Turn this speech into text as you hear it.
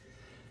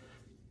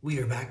We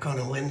are back on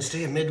a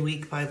Wednesday, a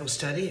midweek Bible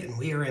study, and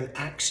we are in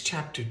Acts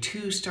chapter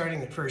 2,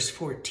 starting at verse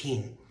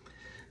 14.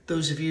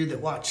 Those of you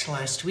that watched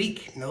last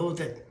week know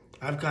that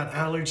I've got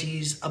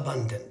allergies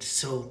abundant,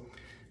 so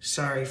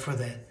sorry for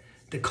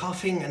the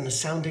coughing and the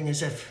sounding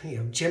as if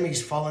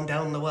Jimmy's fallen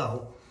down the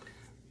well.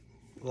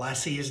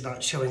 Lassie is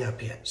not showing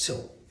up yet,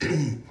 so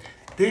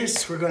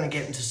we're going to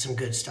get into some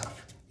good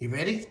stuff. You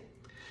ready?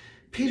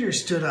 Peter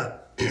stood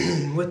up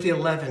with the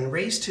 11,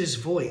 raised his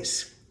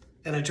voice,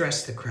 and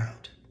addressed the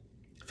crowd.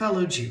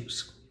 Fellow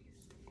Jews,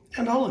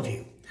 and all of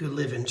you who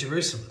live in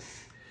Jerusalem,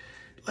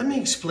 let me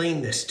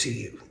explain this to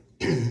you.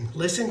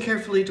 Listen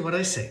carefully to what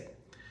I say.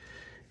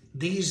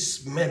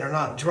 These men are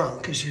not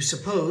drunk, as you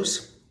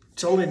suppose.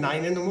 It's only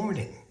 9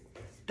 a.m.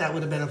 That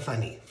would have been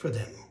funny for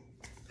them.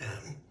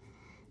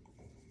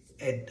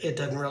 It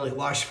doesn't really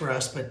wash for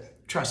us,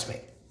 but trust me,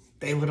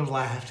 they would have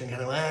laughed and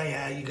kind of, well,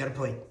 yeah, you got a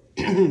point.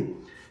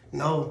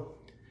 No,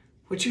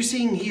 what you're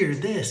seeing here,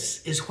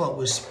 this is what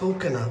was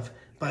spoken of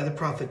by the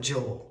prophet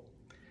Joel.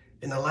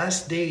 In the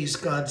last days,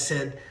 God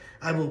said,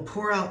 I will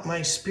pour out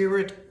my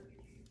spirit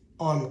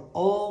on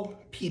all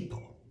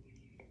people.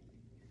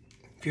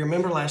 If you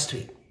remember last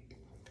week,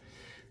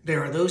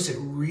 there are those that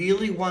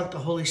really want the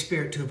Holy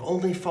Spirit to have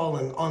only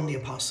fallen on the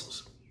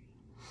apostles,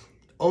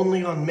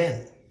 only on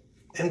men.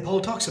 And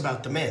Paul talks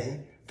about the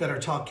men that are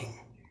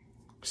talking.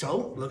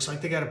 So, looks like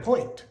they got a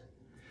point.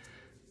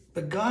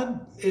 But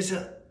God is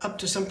up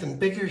to something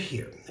bigger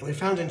here. And we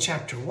found in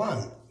chapter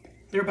 1,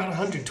 there are about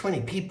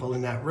 120 people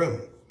in that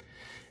room.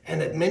 And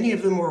that many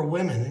of them were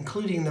women,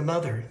 including the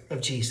mother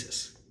of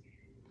Jesus.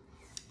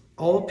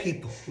 All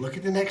people, look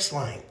at the next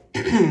line.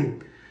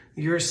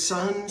 Your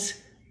sons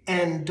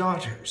and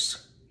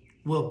daughters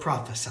will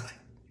prophesy.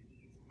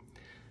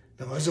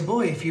 Now, as a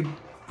boy, if you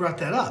brought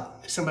that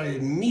up, somebody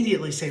would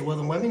immediately say, well,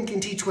 the women can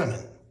teach women.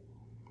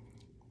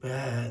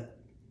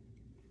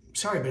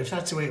 Sorry, but if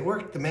that's the way it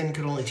worked, the men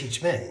could only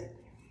teach men.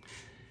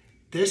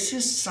 This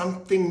is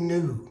something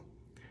new.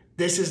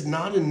 This is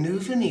not a new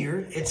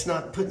veneer. It's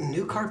not putting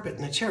new carpet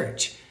in the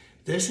church.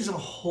 This is a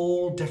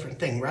whole different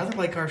thing. Rather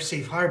like our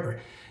safe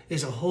harbor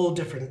is a whole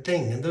different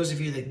thing. And those of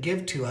you that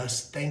give to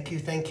us, thank you,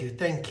 thank you,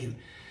 thank you.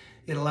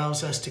 It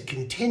allows us to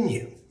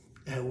continue.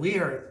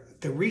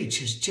 The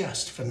reach is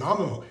just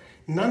phenomenal.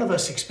 None of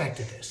us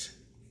expected this.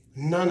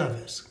 None of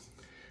us.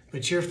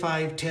 But your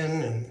 5,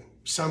 10, and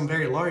some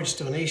very large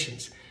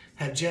donations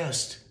have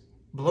just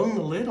blown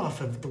the lid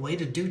off of the way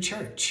to do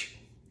church.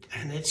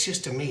 And it's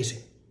just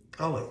amazing.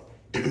 Oh,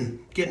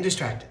 getting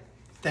distracted.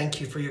 Thank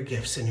you for your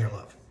gifts and your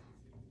love.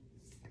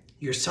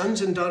 Your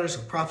sons and daughters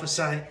will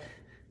prophesy.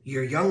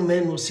 Your young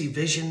men will see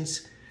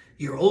visions.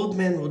 Your old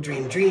men will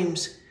dream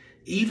dreams.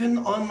 Even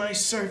on my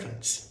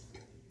servants,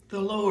 the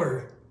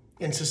lower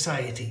in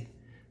society.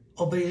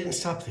 Oh, but he didn't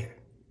stop there.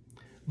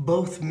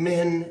 Both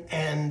men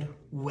and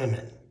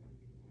women.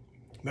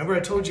 Remember I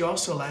told you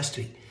also last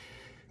week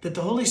that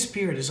the Holy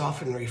Spirit is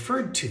often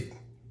referred to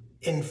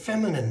in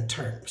feminine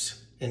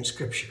terms in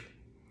Scripture.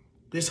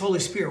 This Holy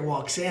Spirit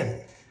walks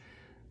in,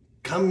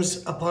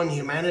 comes upon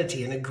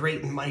humanity in a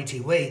great and mighty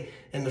way,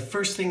 and the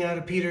first thing out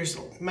of Peter's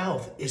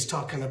mouth is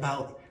talking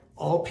about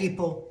all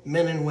people,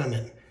 men and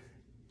women,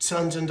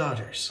 sons and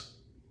daughters.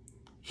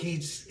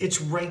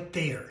 It's right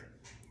there.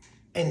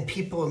 And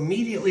people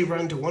immediately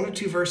run to 1 or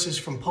 2 verses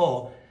from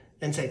Paul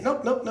and say,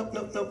 nope,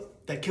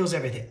 that kills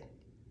everything.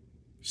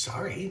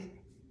 Sorry,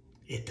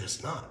 it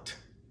does not.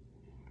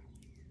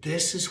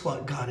 This is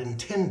what God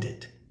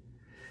intended.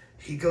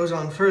 He goes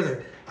on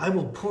further. I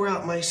will pour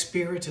out my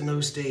spirit in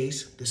those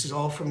days. This is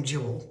all from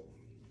Joel.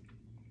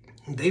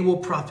 They will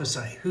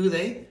prophesy. Who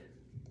they?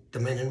 The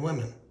men and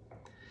women.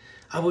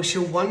 I will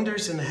show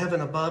wonders in the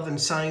heaven above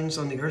and signs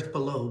on the earth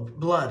below,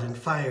 blood and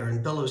fire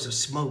and billows of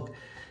smoke.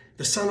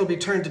 The sun will be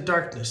turned to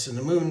darkness and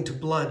the moon to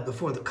blood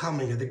before the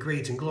coming of the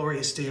great and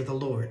glorious day of the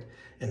Lord.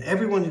 And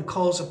everyone who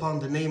calls upon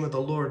the name of the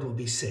Lord will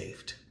be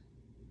saved.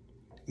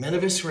 Men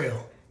of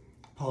Israel,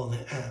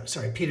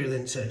 Peter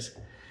then says,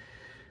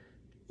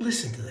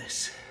 listen to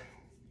this.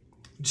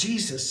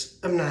 Jesus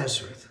of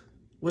Nazareth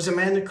was a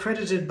man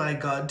accredited by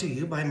God to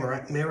you by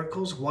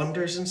miracles,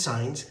 wonders, and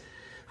signs,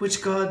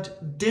 which God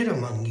did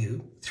among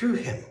you through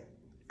him,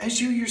 as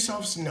you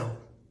yourselves know.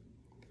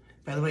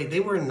 By the way,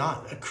 they were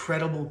not a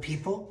credible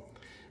people.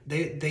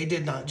 They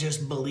did not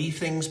just believe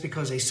things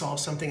because they saw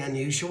something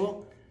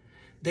unusual.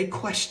 They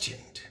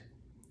questioned.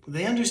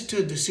 They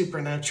understood the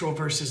supernatural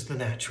versus the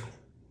natural.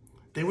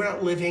 They were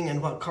not living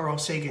in what Carl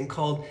Sagan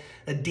called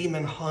a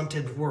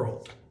demon-haunted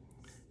world.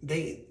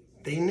 They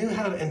knew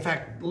how to, in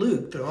fact,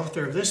 Luke, the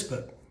author of this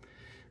book,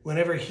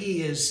 whenever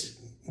he is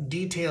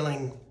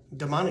detailing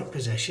demonic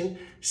possession,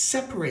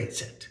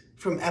 separates it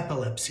from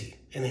epilepsy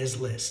in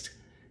his list.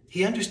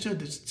 He understood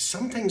that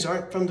some things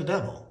aren't from the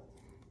devil.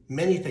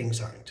 Many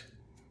things aren't.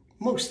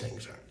 Most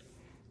things aren't.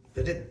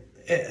 But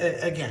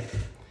again,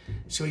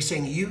 so he's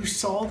saying you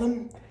saw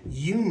them,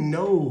 you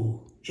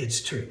know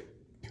it's true.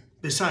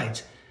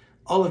 Besides,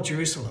 all of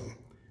Jerusalem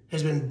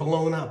has been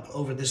blown up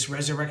over this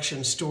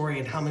resurrection story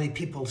and how many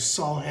people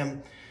saw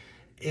him.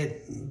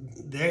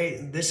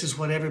 This is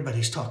what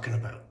everybody's talking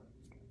about.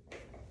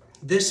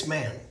 This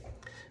man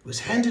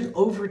was handed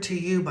over to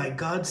you by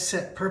God's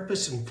set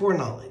purpose and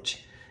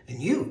foreknowledge,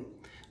 and you,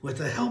 with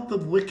the help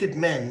of wicked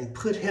men,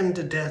 put him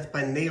to death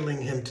by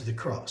nailing him to the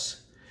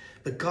cross.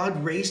 But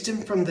God raised him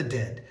from the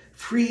dead,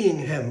 freeing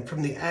him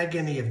from the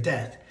agony of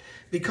death,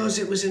 because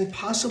it was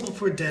impossible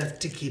for death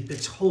to keep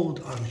its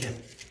hold on him.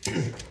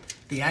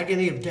 The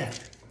agony of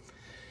death.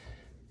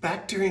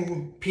 Back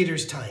during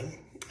Peter's time,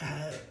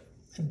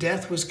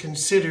 death was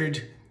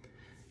considered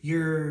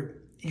you're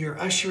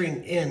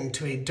ushering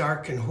into a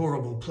dark and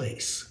horrible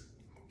place.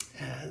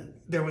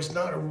 There was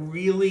not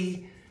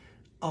really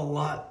a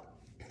lot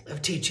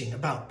of teaching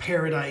about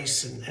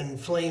paradise and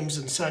flames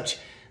and such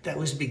that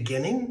was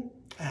beginning.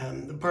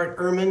 Bart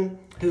Ehrman,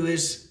 who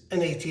is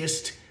an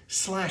atheist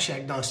 /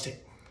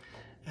 agnostic,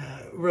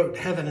 wrote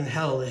Heaven and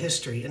Hell, a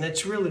history, and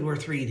it's really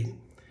worth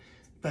reading.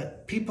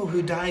 But people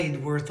who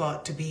died were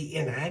thought to be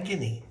in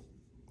agony.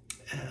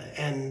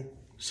 And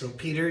so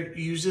Peter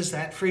uses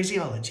that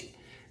phraseology,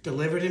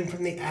 delivered him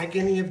from the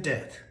agony of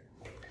death.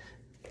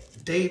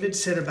 David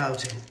said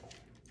about him,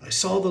 I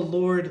saw the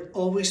Lord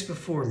always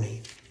before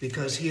me,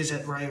 because he is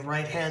at my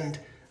right hand,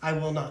 I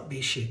will not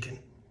be shaken.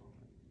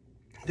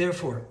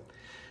 Therefore,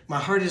 my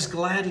heart is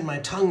glad and my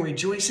tongue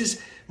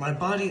rejoices. My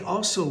body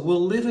also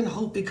will live in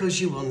hope, because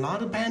you will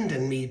not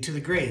abandon me to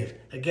the grave.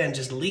 Again,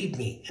 just leave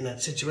me in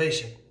that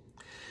situation.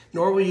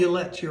 Nor will you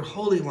let your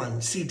Holy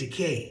One see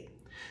decay.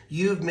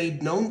 You have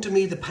made known to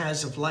me the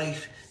paths of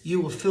life.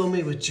 You will fill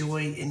me with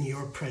joy in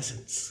your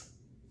presence.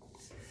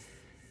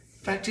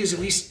 Fact is,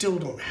 we still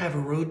don't have a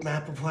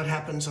roadmap of what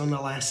happens on the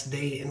last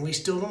day, and we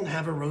still don't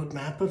have a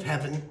roadmap of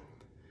heaven,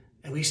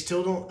 and we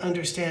still don't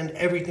understand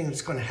everything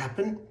that's going to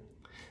happen.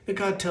 But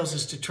God tells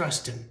us to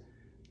trust him,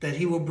 that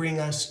he will bring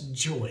us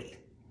joy.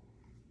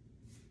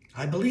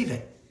 I believe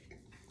it.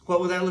 What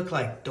will that look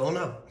like? Don't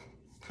know.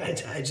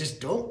 I just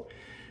don't.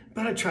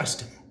 But I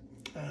trust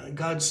him.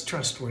 God's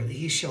trustworthy.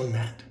 He's shown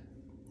that.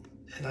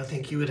 And I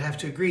think you would have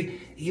to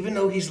agree, even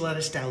though he's let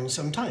us down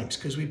sometimes,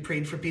 because we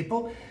prayed for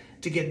people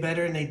to get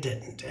better and they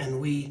didn't. And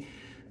we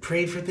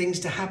prayed for things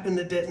to happen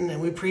that didn't.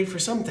 And we prayed for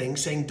some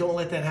things saying, don't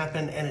let that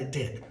happen. And it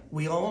did.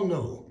 We all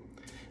know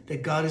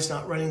that God is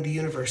not running the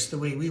universe the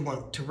way we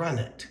want to run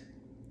it.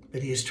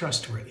 But he is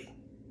trustworthy.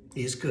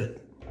 He is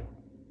good.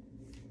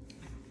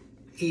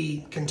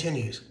 He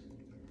continues.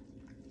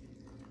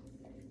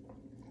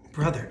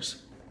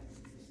 Brothers,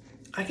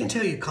 I can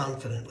tell you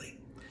confidently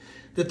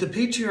that the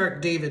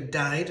patriarch David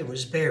died and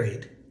was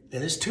buried,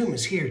 and his tomb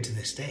is here to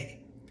this day.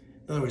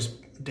 In other words,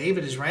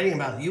 David is writing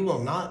about, you will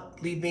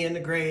not leave me in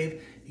the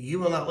grave. You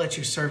will not let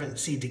your servant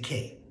see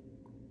decay.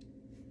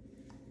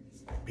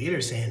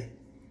 Peter's saying,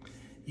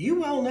 you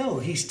well know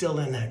he's still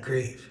in that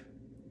grave.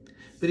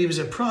 But he was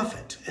a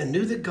prophet and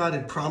knew that God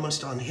had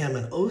promised on him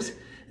an oath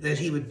that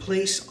he would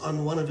place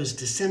on one of his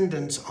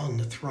descendants on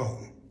the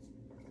throne.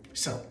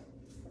 So,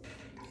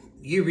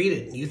 you read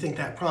it and you think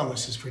that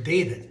promise is for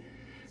David,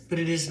 but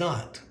it is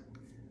not.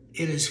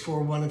 It is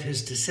for one of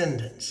his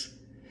descendants.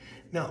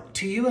 Now,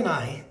 to you and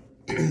I,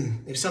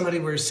 if somebody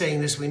were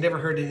saying this, we never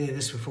heard any of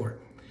this before,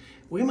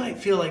 we might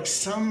feel like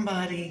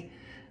somebody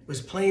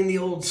was playing the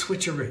old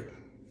switcheroo,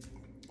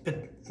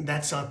 but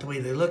that's not the way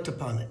they looked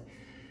upon it.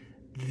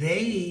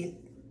 They,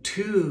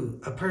 to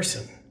a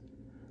person,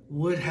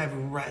 would have,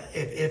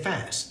 if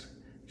asked,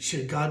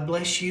 should God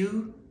bless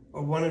you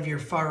or one of your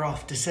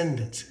far-off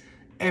descendants?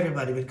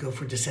 Everybody would go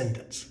for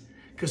descendants,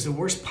 because the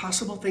worst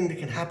possible thing that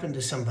can happen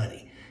to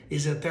somebody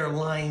is that their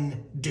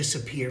line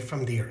disappear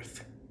from the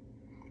earth.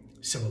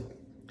 So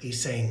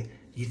he's saying,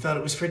 you thought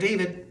it was for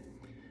David,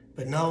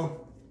 but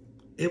no,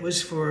 it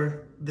was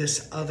for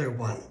this other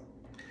one.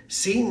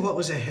 Seeing what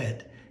was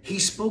ahead, he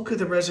spoke of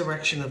the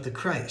resurrection of the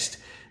Christ,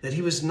 that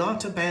he was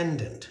not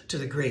abandoned to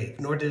the grave,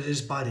 nor did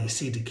his body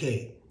see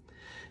decay.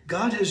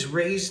 God has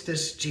raised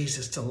this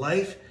Jesus to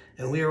life,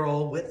 and we are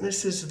all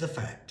witnesses of the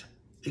fact.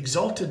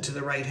 Exalted to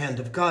the right hand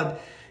of God,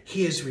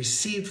 he has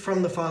received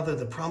from the Father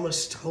the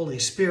promised Holy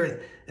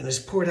Spirit and has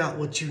poured out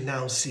what you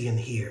now see and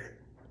hear.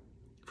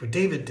 For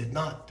David did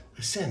not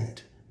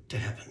ascend to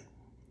heaven.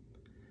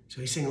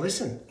 So he's saying,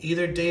 listen,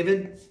 either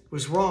David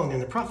was wrong in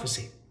the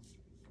prophecy,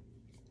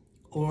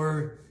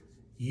 or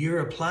you're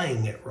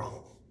applying it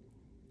wrong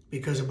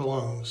because it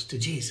belongs to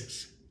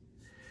Jesus.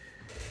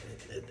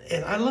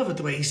 And I love it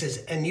the way he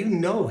says, and you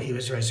know he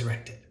was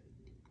resurrected.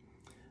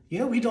 You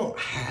know, we don't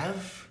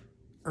have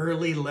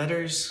early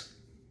letters,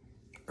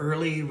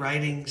 early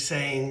writing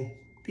saying,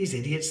 these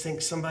idiots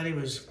think somebody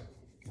was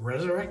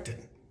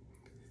resurrected.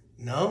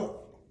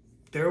 No,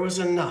 there was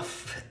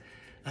enough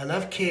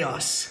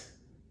chaos.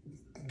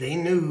 They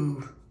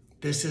knew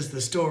this is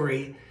the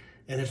story.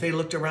 And if they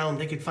looked around,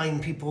 they could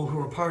find people who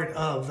were part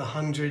of the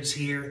hundreds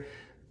here,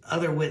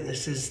 other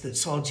witnesses that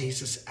saw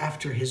Jesus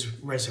after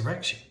his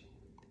resurrection.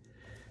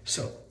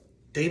 So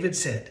David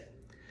said,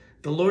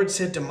 the Lord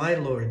said to my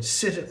Lord,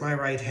 sit at my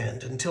right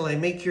hand until I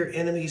make your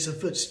enemies a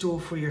footstool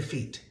for your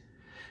feet.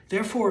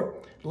 Therefore,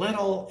 let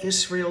all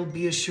Israel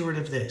be assured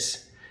of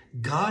this.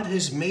 God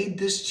has made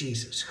this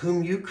Jesus,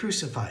 whom you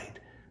crucified,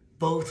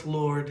 both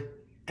Lord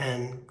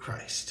and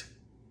Christ.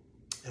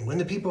 And when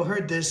the people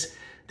heard this,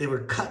 they were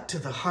cut to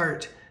the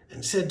heart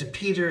and said to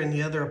Peter and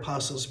the other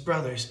apostles,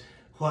 "Brothers,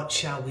 what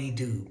shall we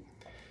do?"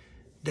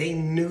 They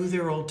knew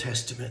their Old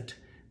Testament.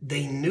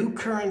 They knew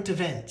current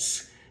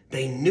events.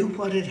 They knew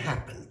what had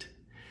happened.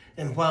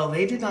 And while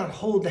they did not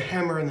hold the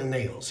hammer and the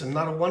nails, and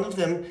not a one of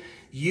them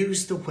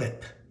used the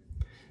whip,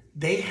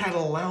 they had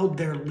allowed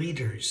their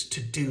leaders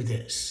to do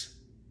this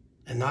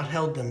and not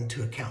held them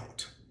to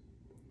account.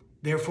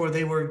 Therefore,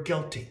 they were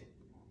guilty.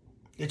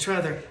 It's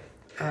rather,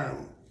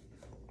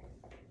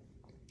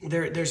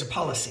 there's a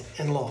policy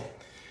in law,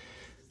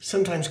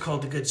 sometimes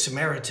called the Good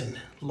Samaritan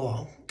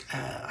law.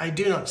 I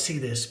do not see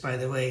this, by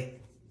the way,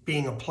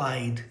 being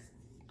applied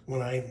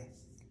when I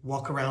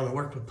walk around and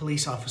work with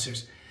police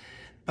officers.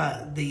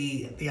 But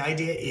the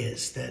idea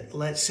is that,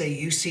 let's say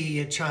you see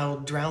a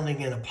child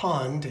drowning in a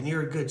pond and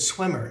you're a good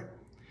swimmer,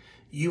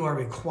 you are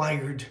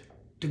required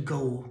to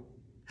go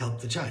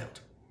help the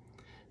child.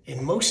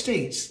 In most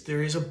states,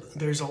 there's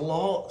a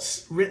law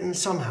written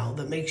somehow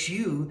that makes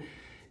you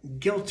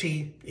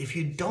guilty if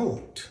you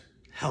don't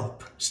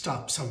help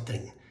stop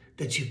something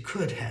that you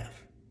could have.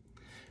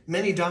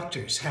 Many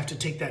doctors have to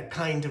take that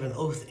kind of an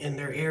oath in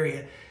their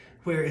area,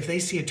 where if they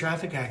see a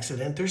traffic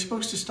accident, they're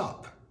supposed to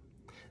stop.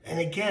 And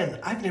again,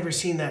 I've never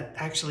seen that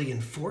actually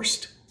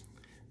enforced,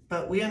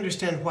 but we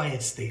understand why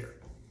it's there.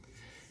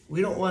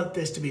 We don't want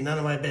this to be none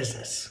of my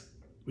business.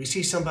 We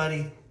see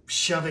somebody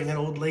shoving an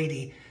old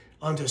lady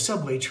onto a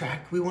subway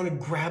track. We want to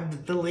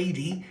grab the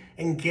lady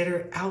and get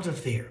her out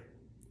of there.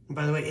 And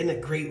by the way, isn't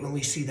it great when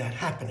we see that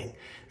happening,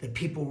 that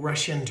people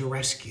rush in to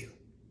rescue?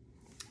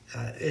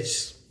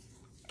 It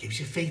gives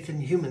you faith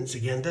in humans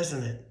again,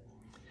 doesn't it?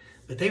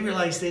 But they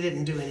realize they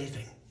didn't do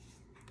anything.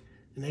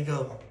 And they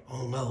go,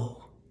 "Oh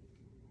no,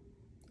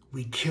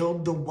 we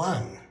killed the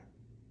one.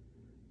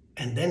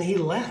 And then he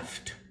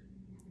left."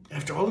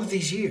 After all of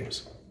these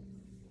years.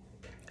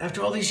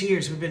 After all these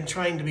years, we've been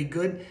trying to be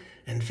good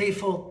and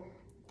faithful,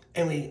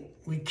 and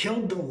we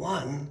killed the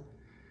one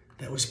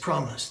that was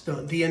promised,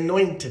 the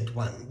anointed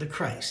one, the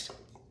Christ.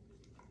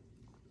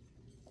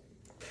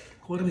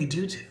 What do we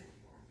do to?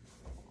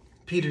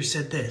 Peter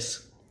said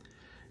this,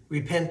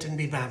 "Repent and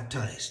be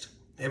baptized,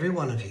 every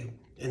one of you,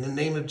 in the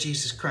name of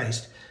Jesus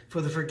Christ,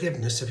 for the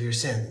forgiveness of your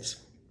sins,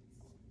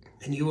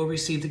 and you will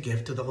receive the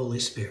gift of the Holy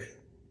Spirit.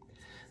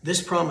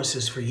 This promise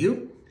is for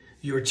you,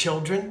 your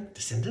children,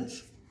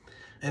 descendants,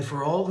 and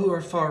for all who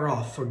are far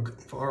off,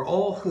 for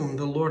all whom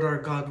the Lord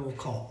our God will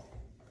call."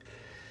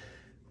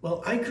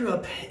 Well, I grew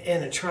up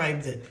in a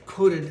tribe that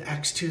quoted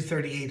Acts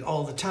 2:38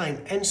 all the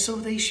time, and so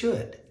they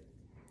should.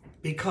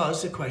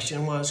 Because the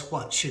question was,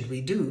 what should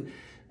we do?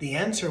 The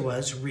answer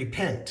was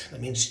repent. That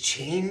means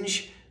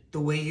change the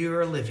way you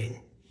are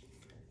living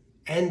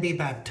and be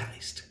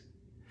baptized.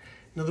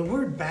 Now the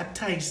word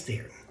baptized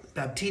there,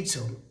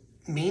 baptizo,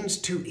 means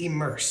to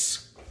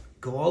immerse.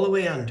 Go all the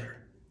way under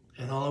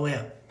and all the way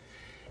up.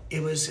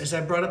 It was, as I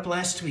brought up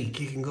last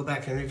week, you can go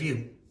back and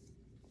review.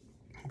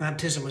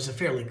 Baptism was a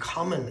fairly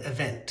common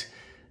event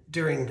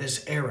during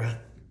this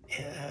era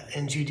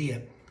in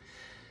Judea.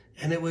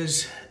 And it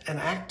was an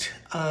act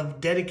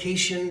of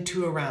dedication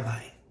to a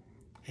rabbi.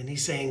 And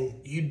he's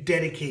saying, you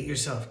dedicate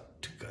yourself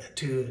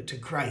to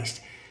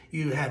Christ.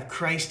 You have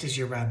Christ as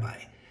your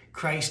rabbi,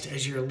 Christ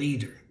as your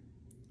leader.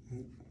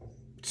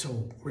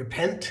 So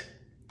repent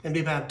and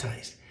be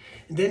baptized.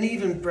 And then he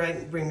even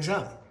brings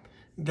up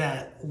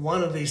that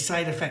one of the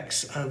side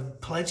effects of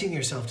pledging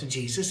yourself to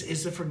Jesus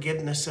is the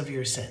forgiveness of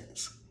your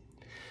sins.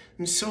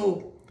 And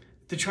so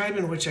the tribe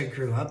in which I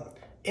grew up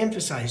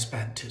emphasized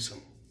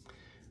baptism.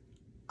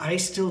 I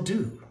still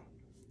do.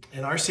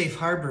 In our safe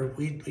harbor,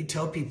 we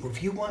tell people,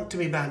 if you want to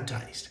be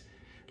baptized,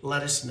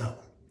 let us know.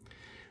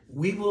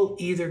 We will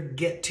either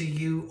get to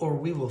you or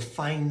we will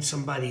find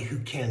somebody who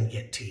can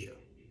get to you.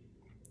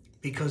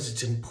 Because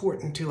it's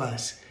important to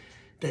us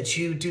that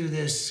you do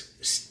this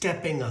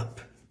stepping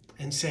up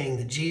and saying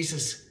that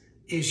Jesus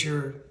is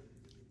your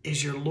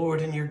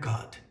Lord and your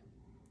God.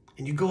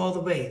 And you go all the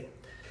way.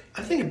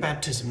 I think of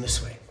baptism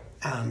this way.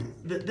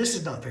 This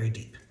is not very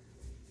deep.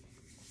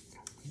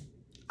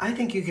 I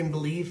think you can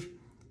believe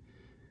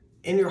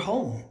in your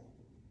home.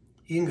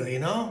 You can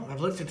go,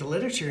 I've looked at the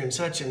literature and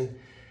such, and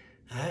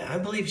I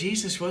believe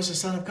Jesus was the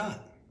Son of God.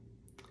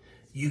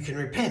 You can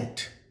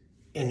repent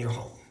in your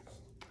home.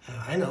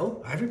 I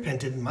know, I've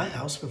repented in my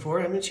house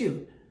before I met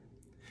you.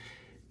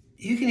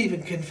 You can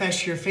even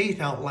confess your faith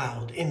out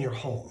loud in your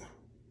home.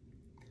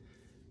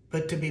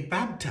 But to be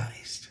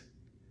baptized,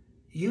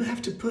 you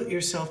have to put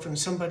yourself in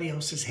somebody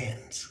else's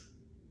hands.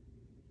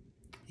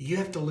 You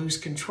have to lose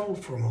control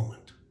for a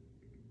moment.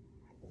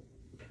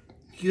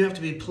 You have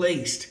to be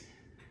placed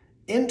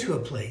into a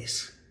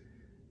place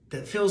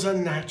that feels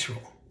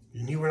unnatural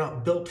and you were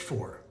not built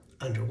for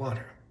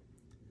underwater.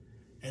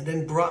 And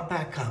then brought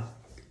back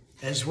up,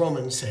 as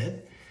Romans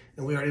said,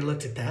 and we already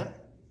looked at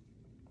that.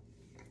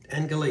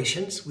 And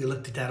Galatians, we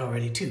looked at that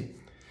already too.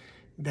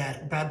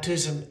 That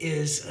baptism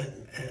is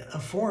a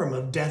form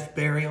of death,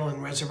 burial,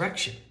 and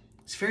resurrection.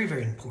 It's very,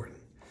 very important.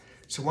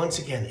 So once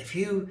again, if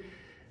you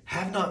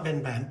have not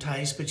been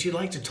baptized, but you'd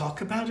like to talk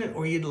about it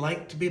or you'd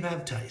like to be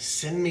baptized,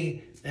 send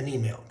me an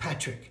email,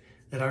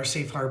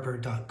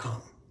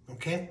 patrick@oursafeharbor.com.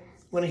 Okay? I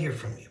want to hear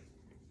from you.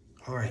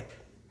 All right.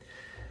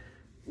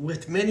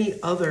 With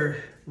many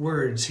other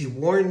words, he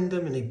warned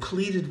them and he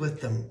pleaded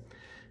with them,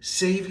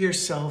 save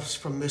yourselves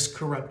from this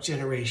corrupt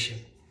generation.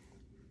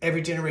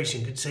 Every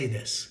generation could say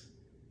this.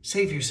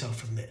 Save yourself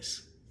from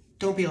this.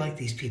 Don't be like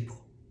these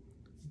people.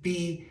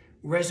 Be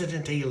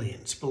resident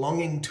aliens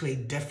belonging to a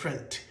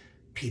different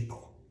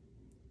people.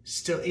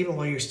 Still, even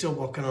while you're still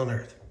walking on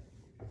earth.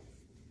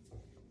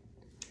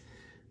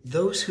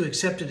 Those who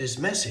accepted his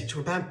message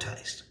were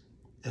baptized,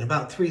 and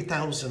about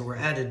 3,000 were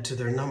added to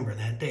their number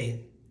that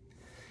day.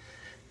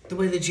 The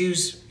way the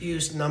Jews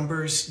used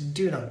numbers,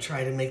 do not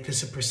try to make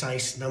this a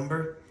precise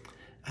number.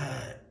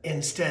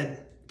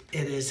 Instead,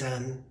 it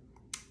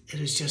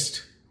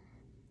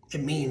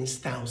means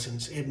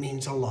thousands. It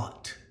means a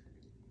lot.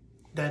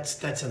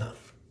 That's enough.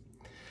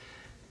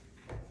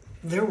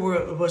 There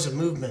was a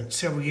movement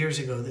several years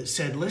ago that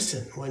said,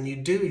 listen, when you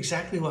do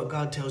exactly what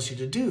God tells you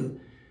to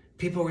do,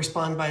 people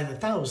respond by the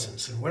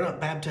thousands. And we're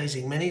not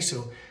baptizing many,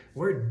 so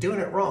we're doing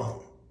it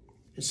wrong.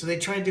 And so they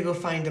tried to go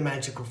find a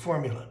magical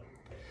formula,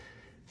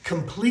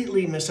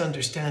 completely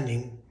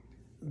misunderstanding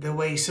the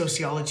way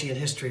sociology and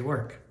history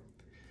work.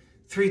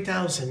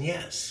 3,000,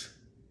 yes.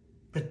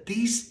 But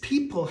these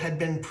people had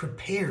been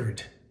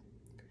prepared.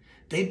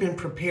 They'd been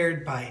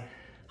prepared by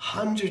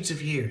hundreds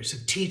of years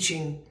of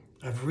teaching,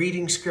 of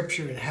reading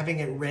scripture and having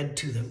it read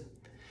to them.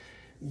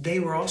 They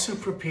were also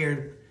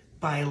prepared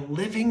by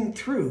living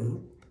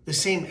through the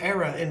same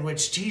era in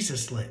which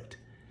Jesus lived.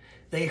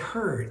 They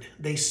heard,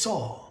 they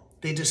saw,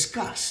 they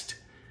discussed,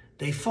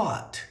 they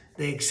fought,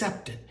 they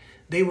accepted.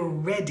 They were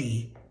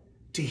ready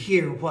to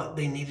hear what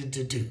they needed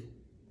to do.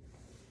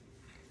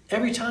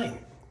 Every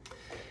time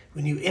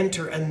when you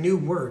enter a new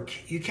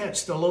work, you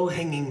catch the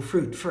low-hanging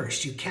fruit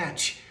first. You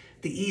catch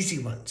the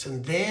easy ones,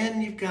 and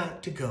then you've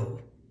got to go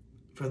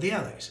for the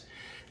others.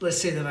 Let's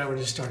say that I were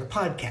to start a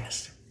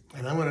podcast,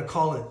 and I'm going to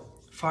call it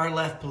Far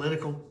Left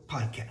Political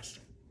Podcast.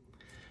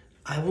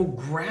 I will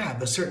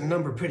grab a certain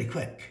number pretty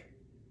quick,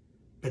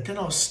 but then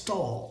I'll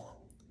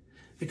stall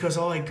because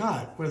all I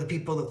got were the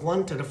people that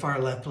wanted a far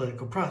left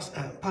political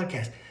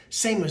podcast.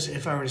 Same as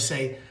if I were to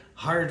say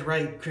hard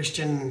right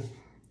Christian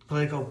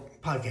political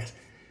podcast.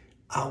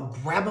 I'll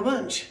grab a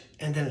bunch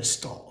and then it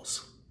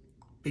stalls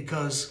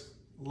because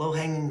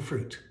low-hanging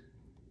fruit.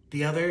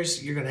 The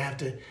others, you're gonna have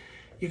to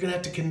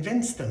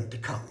convince them to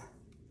come.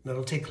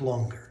 That'll take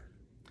longer.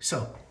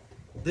 So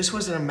this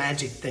wasn't a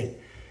magic thing.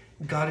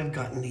 God had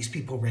gotten these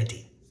people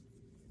ready.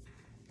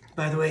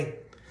 By the way,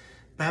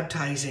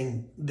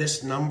 baptizing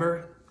this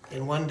number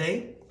in one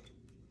day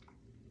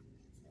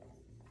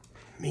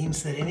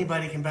means that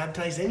anybody can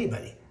baptize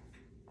anybody.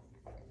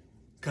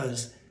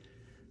 Because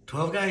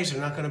 12 guys are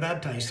not going to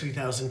baptize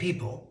 3,000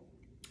 people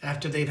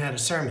after they've had a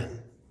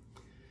sermon.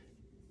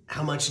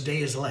 How much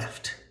day is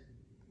left?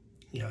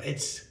 You know,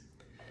 it's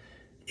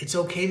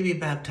okay to be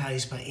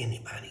baptized by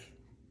anybody.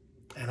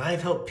 And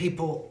I've helped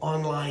people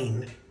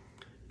online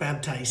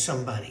baptize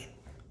somebody.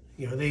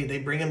 You know, they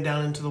bring them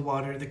down into the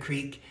water, the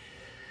creek,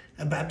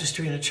 a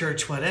baptistry in a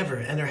church, whatever,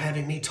 and they're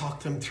having me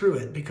talk them through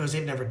it because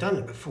they've never done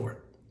it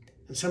before.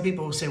 And some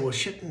people will say, well,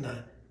 shouldn't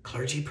a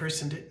clergy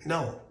person do it?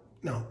 No.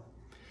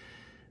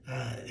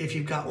 If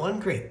you've got one,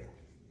 great.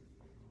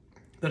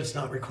 But it's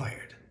not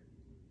required.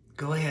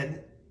 Go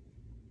ahead,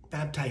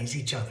 baptize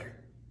each other.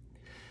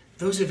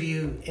 Those of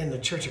you in the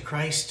Church of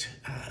Christ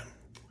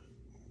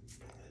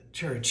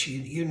church,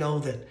 you know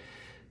that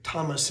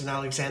Thomas and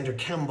Alexander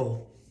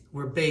Campbell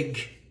were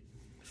big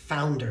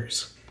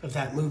founders of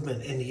that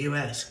movement in the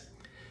U.S.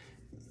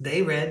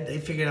 They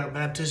figured out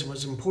baptism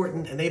was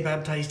important, and they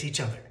baptized each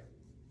other.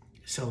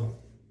 So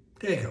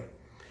there you go.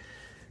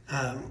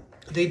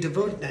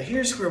 Now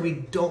here's where we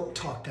don't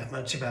talk that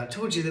much about. I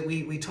told you that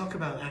we talk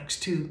about Acts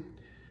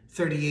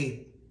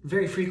 2:38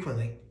 very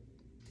frequently.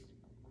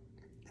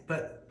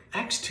 But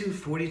Acts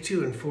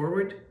 2:42 and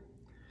forward,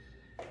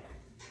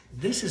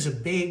 this is a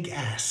big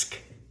ask.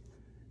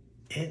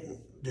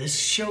 This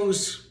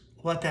shows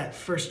what that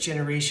first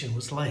generation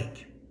was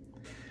like.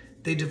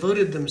 They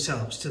devoted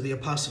themselves to the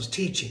apostles'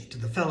 teaching, to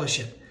the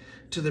fellowship,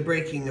 to the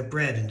breaking of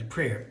bread and to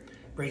prayer.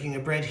 Breaking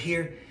of bread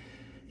here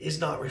is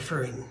not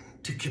referring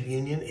to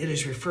communion. It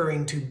is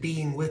referring to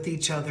being with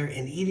each other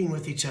and eating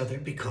with each other,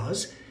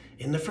 because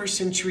in the first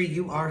century,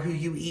 you are who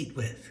you eat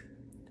with.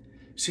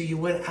 So you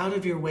went out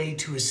of your way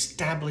to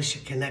establish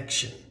a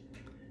connection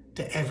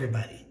to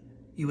everybody.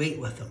 You ate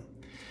with them.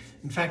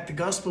 In fact, the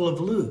Gospel of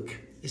Luke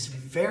is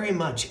very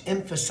much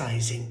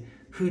emphasizing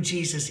who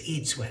Jesus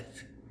eats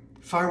with,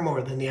 far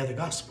more than the other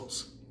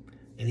Gospels.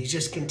 And he's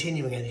just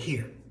continuing it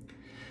here.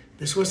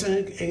 This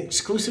wasn't an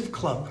exclusive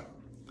club.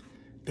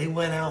 They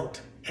went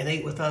out and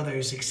ate with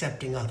others,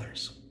 accepting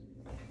others.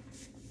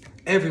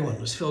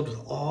 Everyone was filled with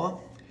awe,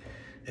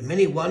 and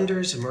many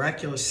wonders and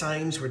miraculous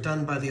signs were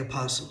done by the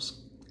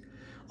apostles.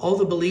 All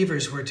the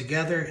believers were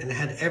together and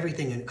had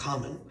everything in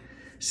common.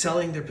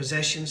 Selling their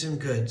possessions and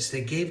goods,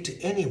 they gave to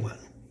anyone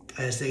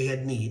as they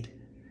had need.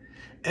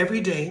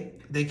 Every day,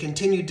 they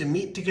continued to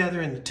meet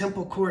together in the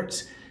temple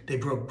courts, They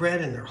broke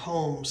bread in their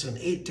homes and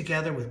ate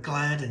together with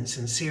glad and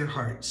sincere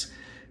hearts,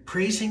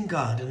 praising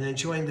God and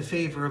enjoying the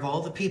favor of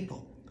all the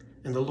people.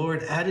 And the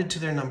Lord added to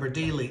their number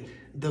daily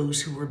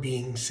those who were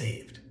being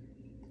saved.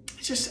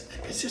 It's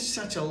just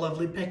such a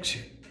lovely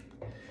picture.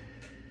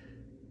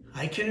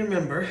 I can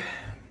remember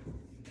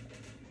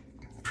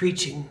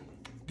preaching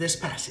this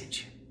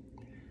passage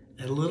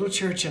at a little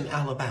church in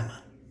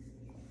Alabama.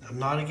 I'm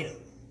not again.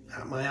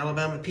 My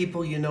Alabama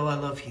people, you know I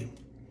love you.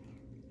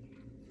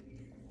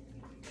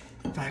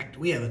 In fact,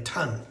 we have a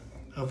ton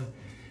of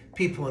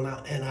people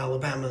in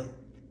Alabama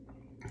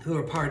who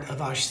are part of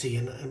OSHC,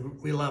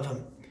 and we love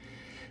them.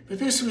 But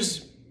this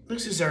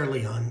is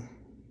early on.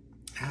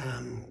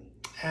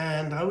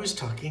 And I was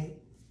talking,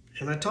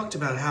 and I talked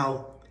about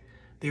how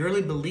the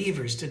early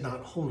believers did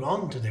not hold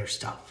on to their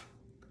stuff,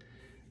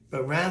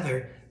 but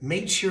rather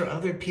made sure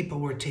other people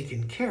were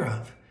taken care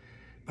of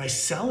by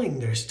selling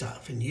their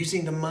stuff and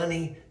using the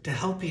money to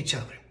help each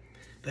other.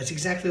 That's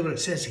exactly what it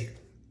says here.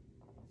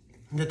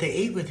 That they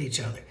ate with each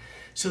other,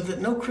 so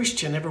that no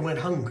Christian ever went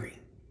hungry.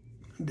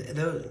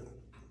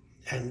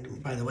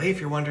 And by the way, if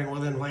you're wondering,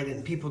 well then why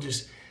didn't people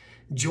just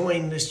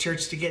join this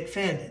church to get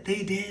fed?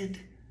 They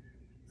did.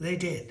 They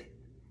did.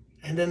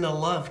 And then the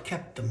love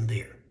kept them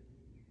there.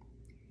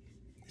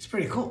 It's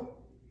pretty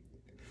cool.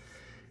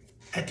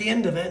 At the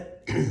end of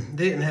it,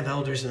 they didn't have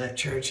elders in that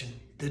church. And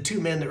the two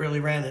men that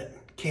really ran it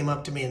came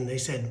up to me and they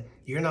said,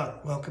 "You're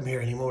not welcome here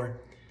anymore."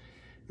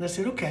 And I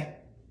said, "Okay."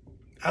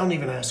 I don't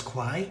even ask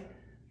why,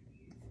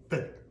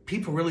 but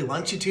people really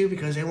want you to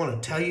because they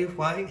want to tell you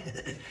why.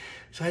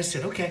 So I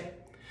said, "Okay."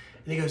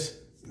 And he goes,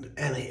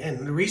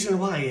 and the reason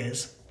why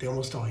is, they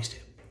almost always do,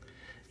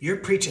 "You're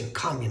preaching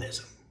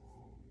communism."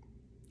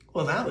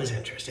 Well, that was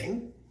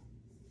interesting,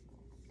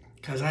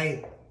 because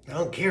I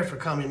don't care for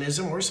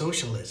communism or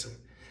socialism,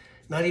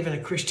 not even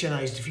a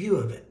Christianized view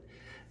of it.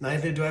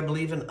 Neither do I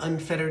believe in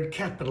unfettered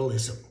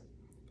capitalism.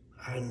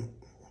 I'm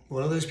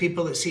one of those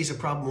people that sees a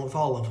problem with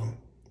all of them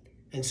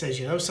and says,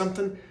 you know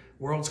something,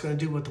 world's going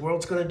to do what the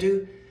world's going to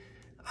do.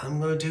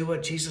 I'm going to do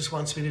what Jesus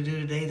wants me to do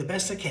today the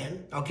best I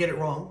can. I'll get it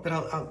wrong, but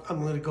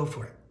I'm going to go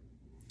for it.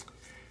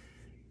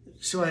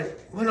 So I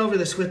went over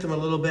this with them a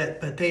little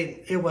bit, but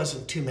it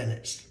wasn't 2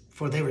 minutes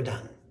before they were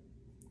done.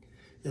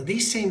 Now,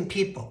 these same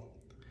people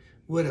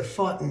would have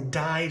fought and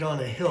died on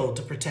a hill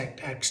to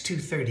protect Acts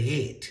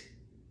 2:38,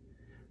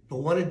 but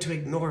wanted to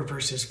ignore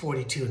verses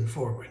 42 and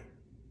forward.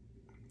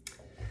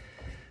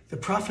 The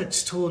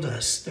prophets told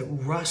us that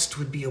rust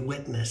would be a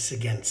witness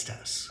against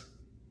us,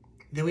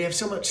 that we have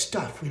so much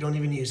stuff we don't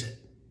even use it.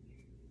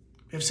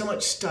 We have so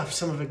much stuff,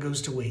 some of it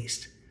goes to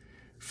waste.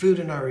 Food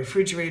in our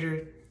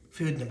refrigerator,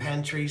 food in the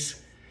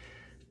pantries,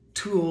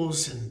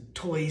 tools and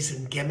toys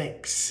and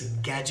gimmicks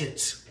and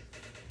gadgets.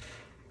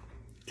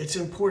 It's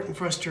important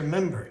for us to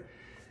remember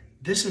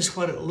this is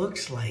what it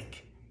looks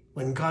like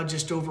when God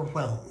just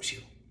overwhelms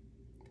you.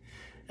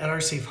 At our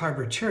Safe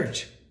Harbor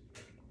Church,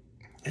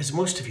 as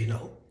most of you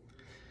know,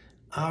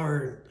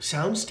 our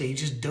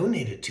soundstage is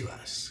donated to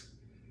us.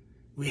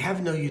 We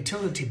have no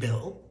utility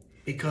bill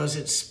because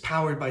it's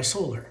powered by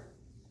solar.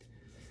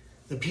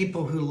 The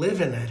people who live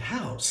in that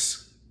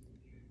house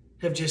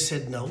have just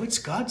said, no, it's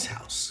God's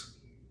house.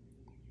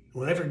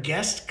 Whenever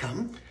guests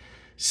come,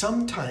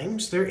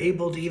 sometimes they're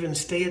able to even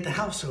stay at the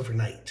house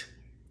overnight.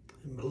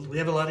 We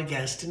have a lot of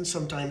guests, and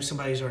sometimes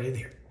somebody's already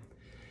there.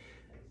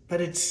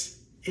 But it's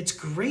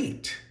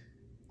great.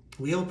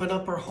 We open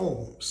up our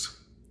homes.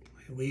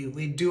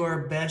 We do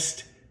our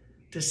best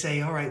to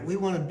say, all right, we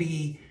want to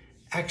be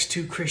Acts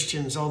 2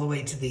 Christians all the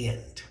way to the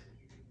end.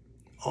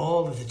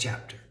 All of the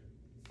chapter.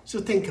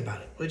 So think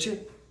about it, would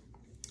you?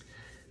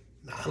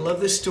 I love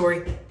this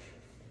story.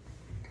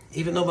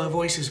 Even though my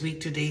voice is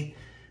weak today,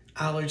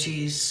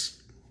 allergies,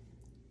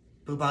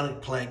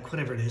 bubonic plague,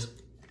 whatever it is,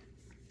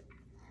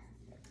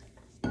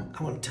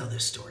 I want to tell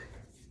this story.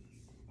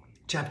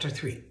 Chapter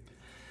 3.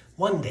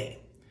 One day,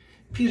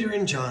 Peter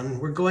and John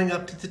were going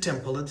up to the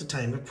temple at the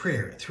time of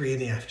prayer at 3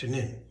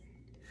 p.m.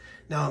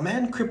 Now a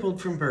man crippled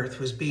from birth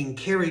was being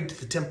carried to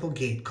the temple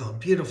gate called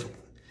Beautiful,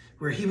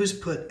 where he was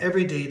put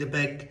every day to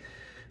beg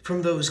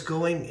from those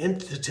going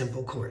into the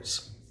temple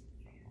courts.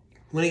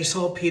 When he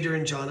saw Peter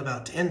and John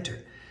about to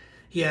enter,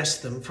 he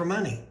asked them for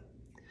money.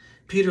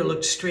 Peter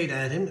looked straight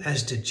at him,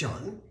 as did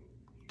John.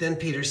 Then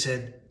Peter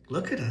said,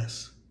 "Look at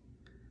us."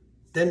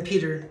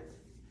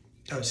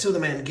 So the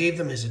man gave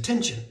them his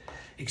attention,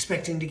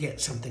 expecting to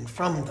get something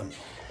from them.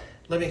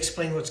 Let me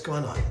explain what's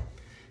going on.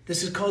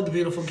 This is called the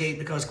Beautiful Gate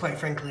because, quite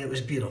frankly, it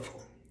was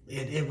beautiful.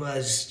 It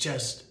was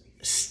just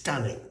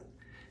stunning.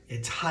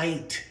 Its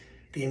height,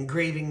 the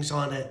engravings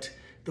on it,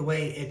 the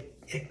way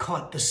it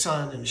caught the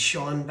sun and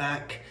shone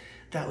back,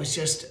 that was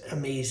just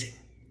amazing.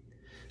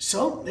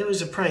 So it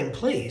was a prime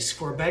place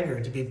for a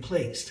beggar to be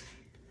placed.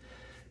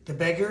 The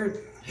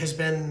beggar has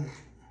been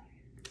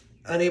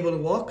unable to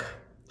walk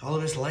all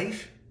of his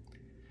life,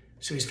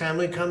 so his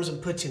family comes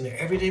and puts him there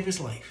every day of his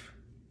life.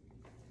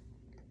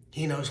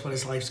 He knows what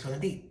his life's going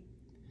to be.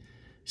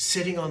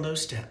 Sitting on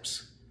those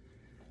steps,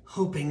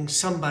 hoping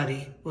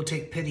somebody will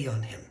take pity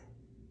on him.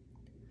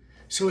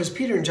 So as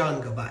Peter and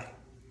John go by,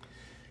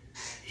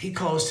 he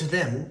calls to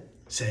them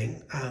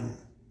saying,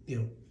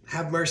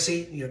 have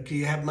mercy. Do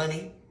you have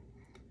money?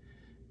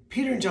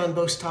 Peter and John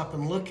both stop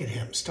and look at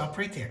him. Stop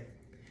right there.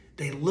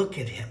 They look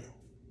at him.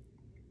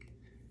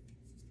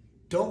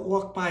 Don't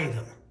walk by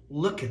them.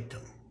 Look at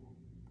them.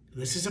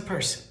 This is a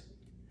person.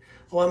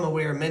 Oh, I'm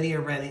aware many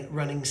are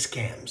running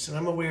scams. And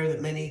I'm aware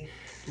that many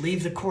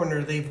leave the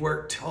corner they've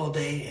worked all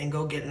day and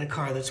go get in a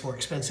car that's more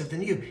expensive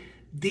than you.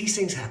 These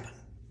things happen.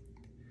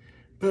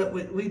 But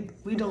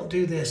we don't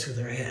do this with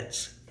our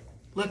heads.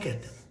 Look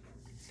at them.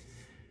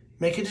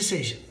 Make a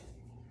decision.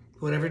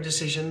 Whatever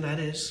decision that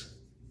is,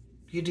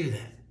 you do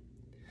that.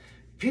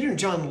 Peter and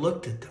John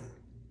looked at them.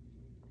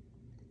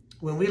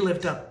 When we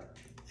lived up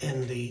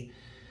in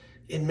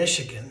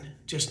Michigan,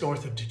 just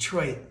north of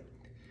Detroit,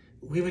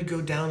 we would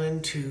go down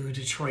into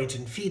Detroit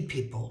and feed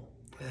people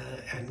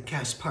at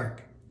Cass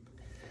Park.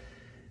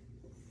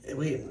 It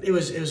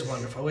was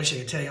wonderful. I wish I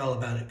could tell you all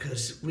about it,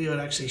 because we would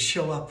actually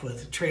show up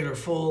with a trailer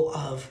full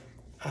of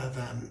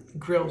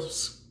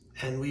grills,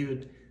 and we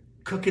would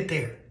cook it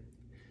there.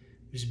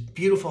 It was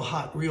beautiful,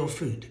 hot, real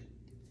food.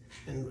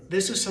 And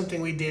this was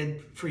something we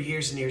did for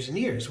years and years and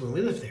years when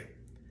we lived there.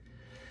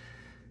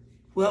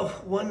 Well,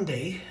 one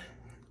day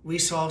we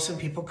saw some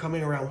people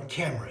coming around with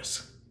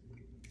cameras.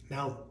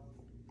 Now,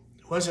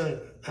 I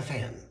wasn't a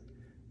fan.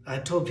 I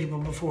told people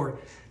before,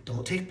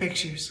 don't take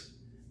pictures.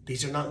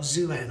 These are not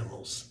zoo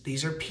animals.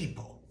 These are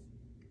people.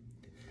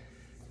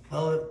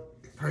 Well,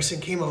 a person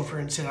came over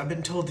and said, I've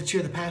been told that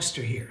you're the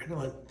pastor here. And I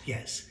went,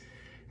 yes.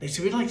 They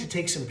said, we'd like to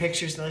take some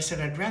pictures. And I said,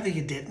 I'd rather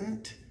you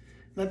didn't.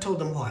 And I told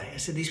them why. I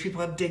said, these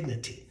people have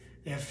dignity.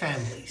 They have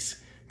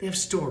families. They have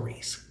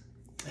stories.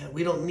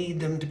 We don't need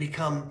them to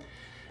become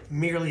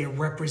merely a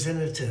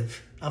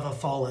representative of a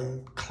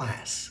fallen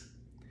class.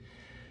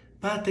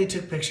 But they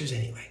took pictures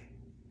anyway.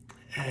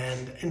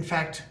 And in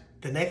fact,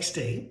 the next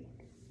day,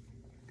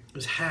 it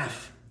was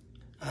half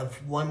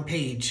of one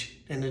page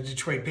in the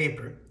Detroit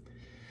paper.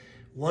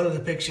 One of the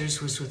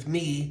pictures was with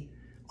me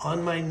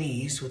on my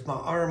knees with my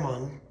arm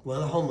on one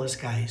of the homeless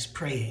guys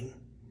praying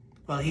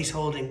while he's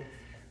holding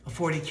a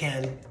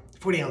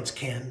 40-ounce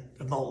can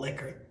of malt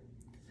liquor.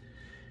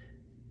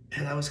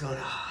 And I was going,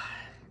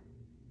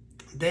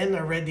 Then I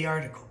read the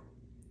article,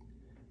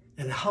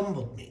 and it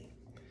humbled me.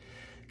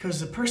 Because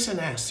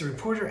the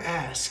reporter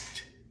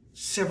asked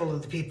several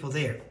of the people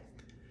there,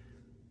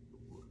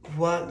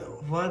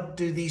 what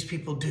do these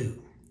people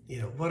do?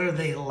 What are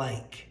they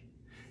like?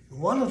 And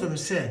one of them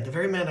said, the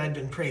very man I'd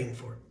been praying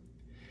for,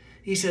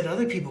 he said,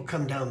 other people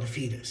come down to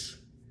feed us.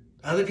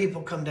 Other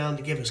people come down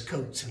to give us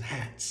coats and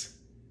hats.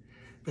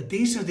 But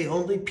these are the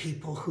only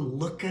people who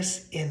look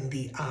us in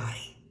the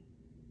eye.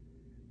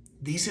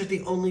 These are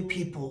the only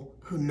people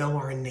who know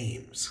our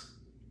names.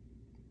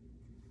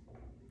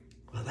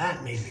 Well,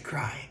 that made me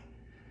cry.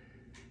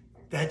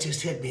 That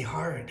just hit me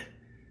hard,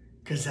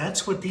 because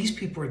that's what these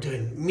people are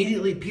doing.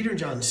 Immediately, Peter and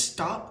John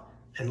stop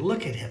and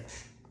look at him.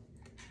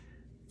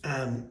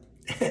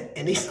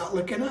 And he's not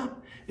looking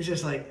up. It's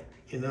just like,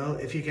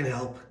 if you can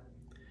help.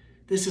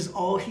 This is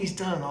all he's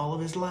done all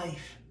of his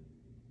life.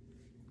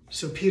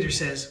 So Peter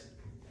says,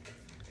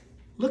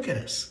 look at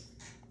us.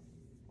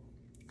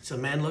 So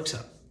the man looks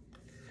up.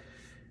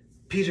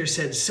 Peter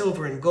said,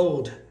 silver and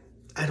gold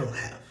I don't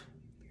have,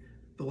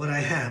 but what I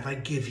have I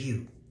give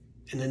you.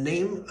 In the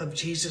name of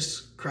Jesus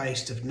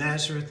Christ of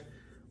Nazareth,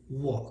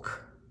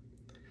 walk.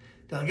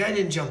 Now the guy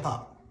didn't jump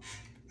up.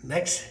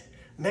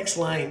 Next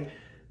line,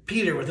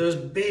 Peter, with those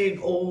big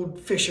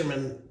old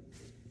fisherman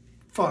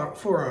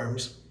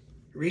forearms,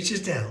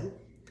 reaches down,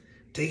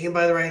 taking him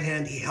by the right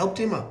hand, he helped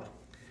him up.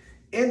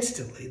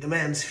 Instantly, the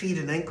man's feet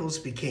and ankles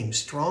became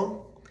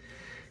strong.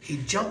 He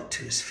jumped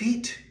to his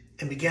feet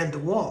and began to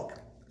walk.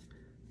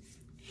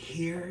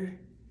 Here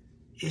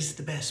is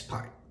the best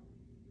part.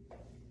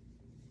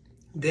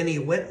 Then he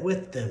went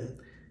with them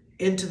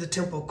into the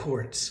temple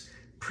courts,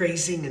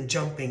 praising and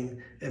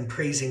jumping and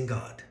praising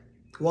God.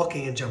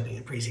 Walking and jumping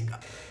and praising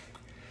God.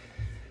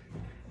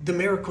 The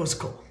miracle is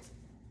cool.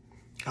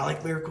 I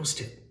like miracles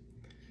too.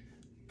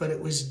 But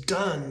it was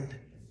done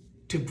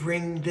to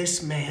bring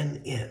this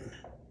man in.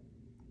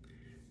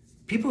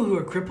 People who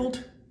are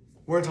crippled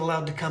weren't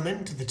allowed to come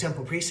into the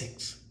temple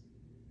precincts.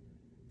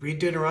 Read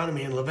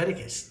Deuteronomy and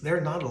Leviticus. They're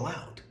not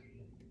allowed.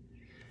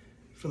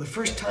 For the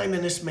first time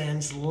in this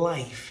man's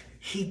life,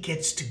 he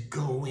gets to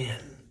go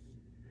in.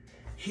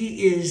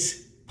 He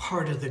is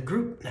part of the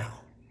group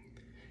now.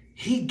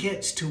 He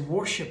gets to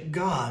worship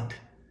God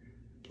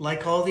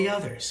like all the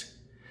others.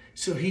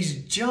 So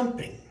he's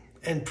jumping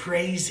and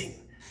praising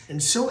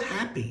and so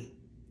happy.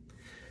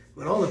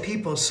 When all the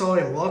people saw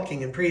him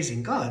walking and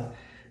praising God,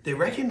 they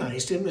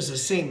recognized him as the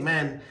same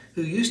man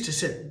who used to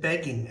sit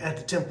begging at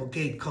the temple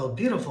gate called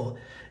Beautiful,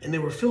 and they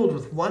were filled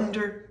with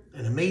wonder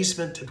and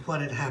amazement at what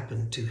had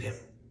happened to him.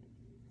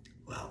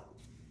 Well,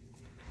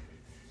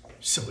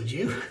 so would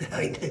you.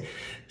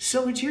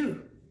 So would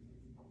you.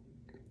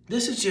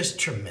 This is just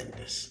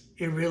tremendous.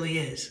 It really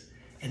is.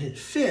 And it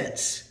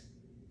fits,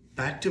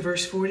 back to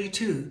verse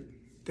 42,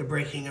 the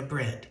breaking of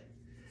bread.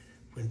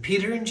 When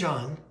Peter and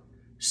John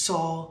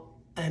saw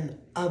an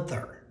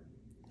other,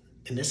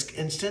 In this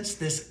instance,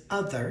 this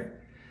other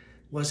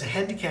was a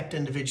handicapped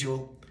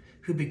individual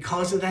who,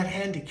 because of that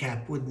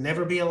handicap, would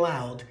never be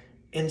allowed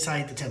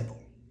inside the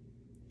temple.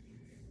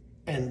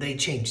 And they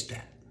changed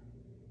that.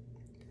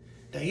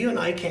 Now, you and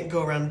I can't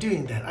go around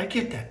doing that. I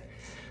get that.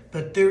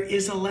 But there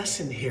is a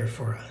lesson here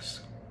for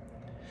us.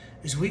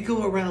 As we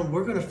go around,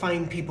 we're going to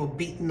find people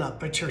beaten up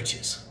by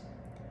churches.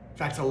 In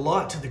fact, a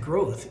lot to the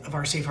growth of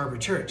our Safe Harbor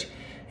Church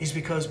is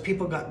because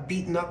people got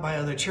beaten up by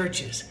other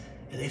churches,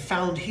 and they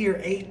found here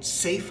a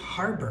safe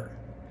harbor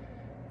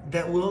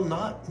that will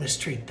not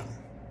mistreat them.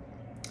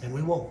 And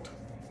we won't.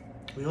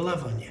 We will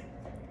love on you.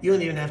 You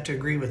don't even have to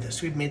agree with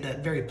us. We've made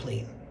that very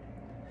plain.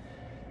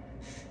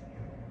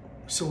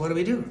 So what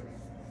do?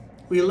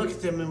 We look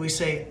at them and we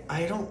say,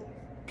 I don't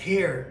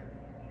care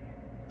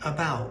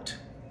about,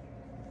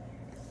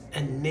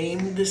 and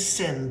name the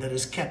sin that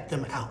has kept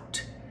them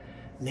out.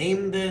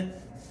 Name the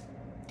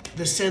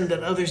sin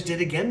that others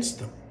did against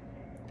them.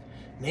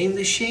 Name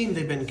the shame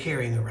they've been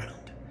carrying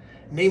around.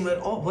 Name it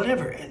all,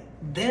 whatever. And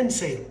then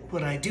say,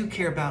 what I do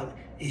care about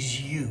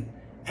is you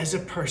as a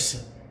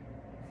person.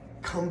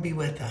 Come be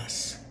with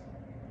us.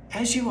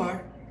 As you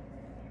are,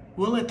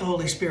 we'll let the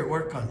Holy Spirit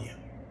work on you.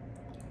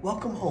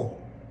 Welcome home.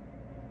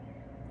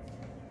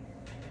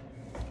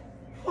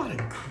 What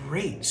a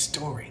great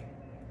story.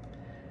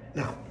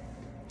 Now,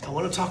 I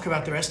want to talk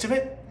about the rest of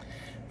it,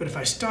 but if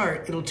I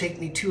start, it'll take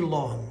me too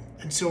long.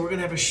 And so we're going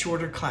to have a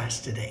shorter class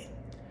today.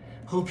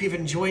 Hope you've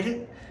enjoyed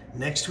it.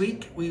 Next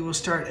week, we will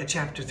start at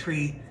chapter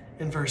 3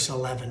 and verse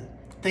 11.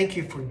 Thank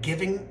you for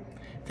giving.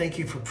 Thank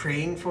you for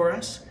praying for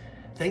us.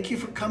 Thank you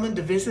for coming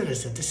to visit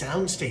us at the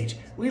soundstage.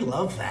 We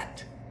love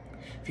that.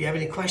 If you have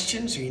any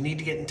questions or you need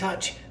to get in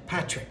touch,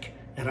 Patrick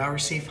at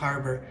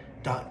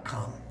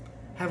oursafeharbor.com.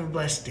 Have a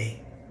blessed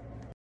day.